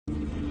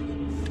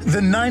The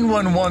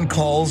 911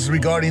 calls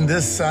regarding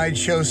this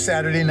sideshow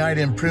Saturday night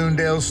in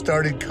Prunedale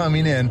started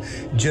coming in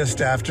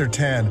just after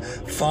 10,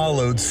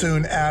 followed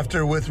soon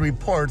after with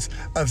reports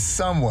of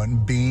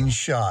someone being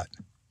shot.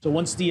 So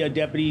once the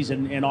deputies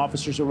and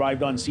officers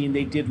arrived on scene,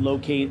 they did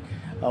locate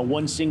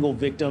one single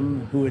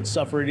victim who had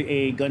suffered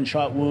a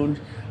gunshot wound.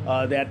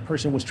 That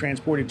person was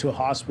transported to a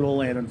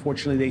hospital, and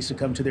unfortunately they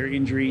succumbed to their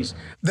injuries.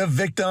 The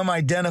victim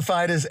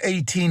identified as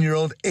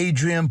 18-year-old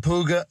Adrian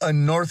Puga, a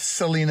North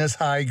Salinas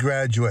High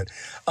graduate.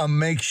 A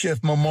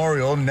makeshift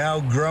memorial now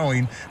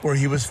growing where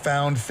he was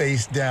found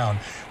face down.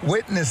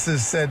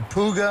 Witnesses said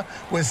Puga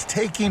was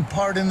taking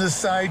part in the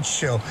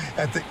sideshow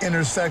at the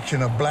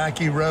intersection of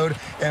Blackie Road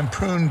and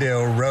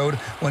Prunedale Road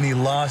when he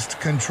lost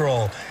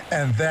control,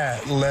 and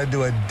that led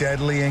to a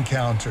deadly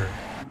encounter.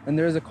 And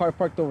there's a car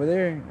parked over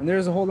there, and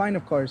there's a whole line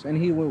of cars, and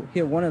he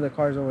hit one of the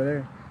cars over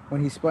there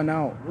when he spun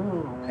out.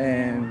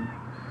 And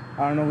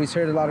I don't know, we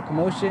heard a lot of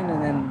commotion,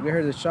 and then we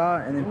heard the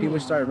shot, and then people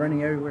started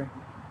running everywhere.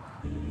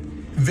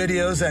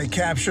 Videos that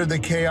captured the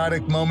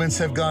chaotic moments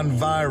have gone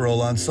viral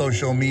on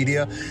social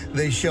media.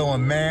 They show a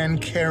man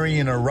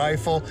carrying a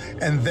rifle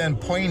and then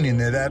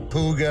pointing it at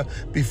Puga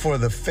before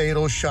the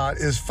fatal shot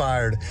is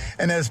fired.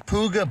 And as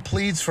Puga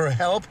pleads for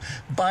help,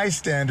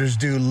 bystanders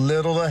do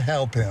little to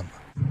help him.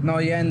 No,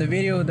 yeah, in the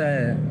video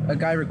that a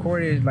guy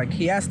recorded, like,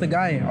 he asked the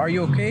guy, "Are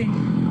you okay?"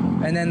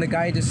 And then the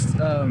guy just,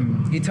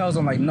 he tells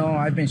him, like, "No,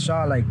 I've been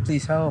shot, like,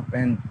 please help."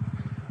 And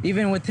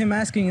even with him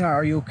asking,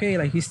 "Are you okay?"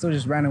 like, he still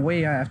just ran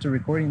away after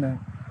recording that.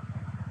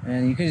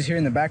 And you could just hear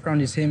in the background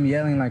just him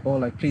yelling, like, "Oh,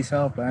 like, please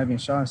help, like, I've been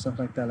shot," and stuff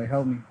like that, like,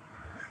 "Help me."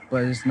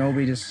 But just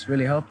nobody just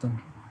really helped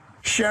him.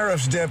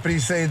 Sheriff's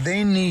deputies say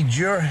they need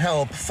your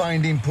help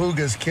finding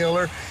Puga's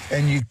killer,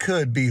 and you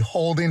could be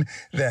holding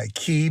that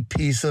key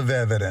piece of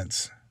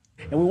evidence.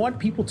 And we want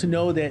people to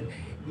know that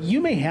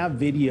you may have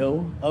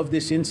video of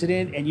this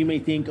incident and you may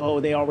think, oh,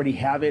 they already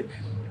have it.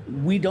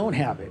 We don't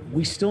have it.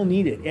 We still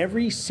need it.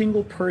 Every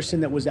single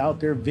person that was out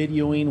there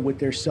videoing with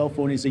their cell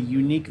phone is a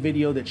unique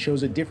video that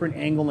shows a different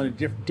angle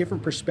and a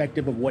different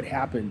perspective of what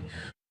happened.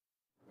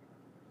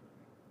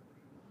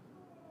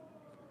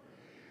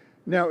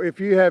 Now, if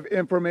you have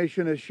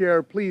information to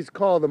share, please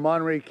call the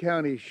Monterey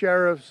County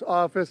Sheriff's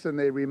Office, and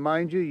they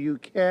remind you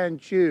can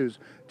choose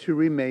to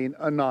remain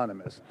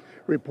anonymous.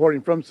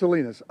 Reporting from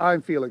Salinas,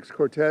 I'm Felix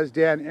Cortez.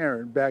 Dan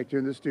Aaron, back to you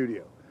in the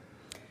studio.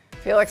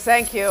 Felix,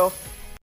 thank you.